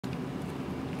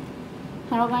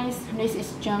Hello guys, this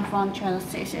is Jen from channel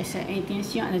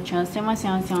 688.c and channel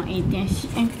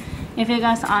 788.c. If you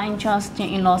guys are interested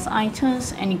in those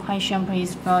items, any question,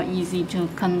 please feel easy to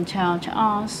contact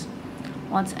us,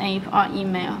 WhatsApp or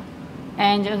email.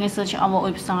 And you can search our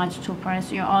website to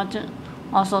place your order.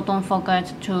 Also, don't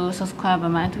forget to subscribe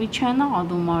my Twitch channel or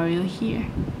do more review here.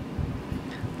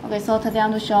 Okay, so today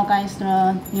I'm going to show you guys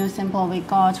the new sample we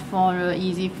got for the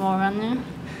Yeezy Forerunner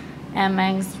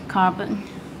MX Carbon.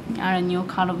 And a new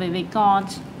colorway we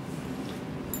got.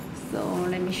 So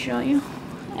let me show you.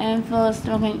 And first we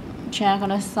can check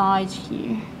the size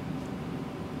here.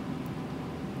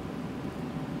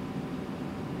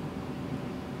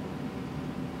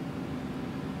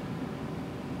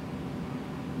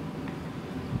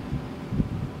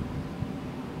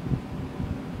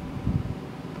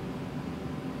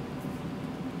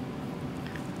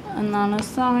 Another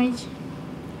size.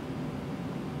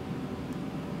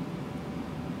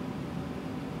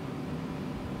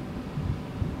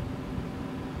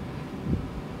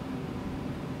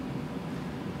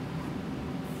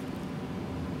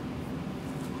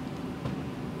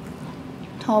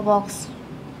 Top box,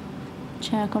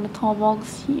 check the top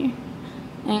box here,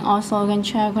 and also you can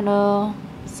check the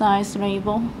size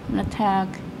label, the tag.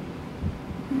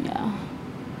 Yeah,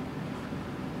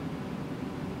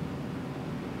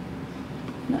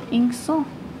 the insole,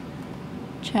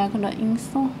 check the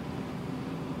insole.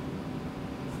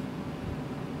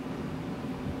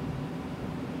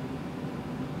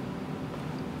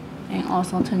 And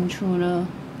also turn to the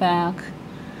back,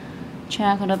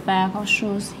 check the back of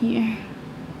shoes here.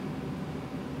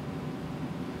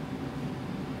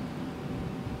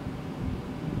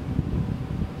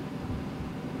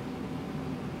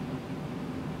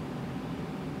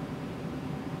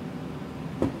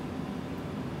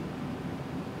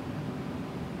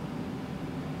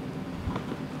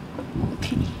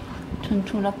 Okay, turn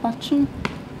to the bottom.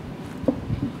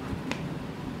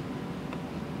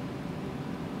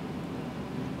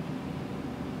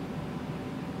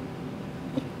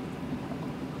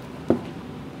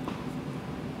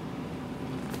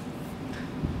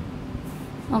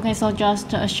 Okay, so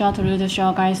just a short review to show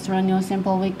you guys the new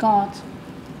sample we got.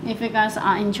 If you guys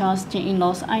are interested in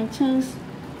those items,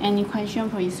 any question,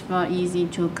 please feel easy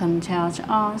to contact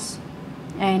us.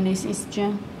 And this is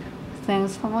Jen.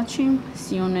 Thanks for watching.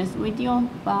 See you next video.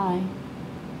 Bye.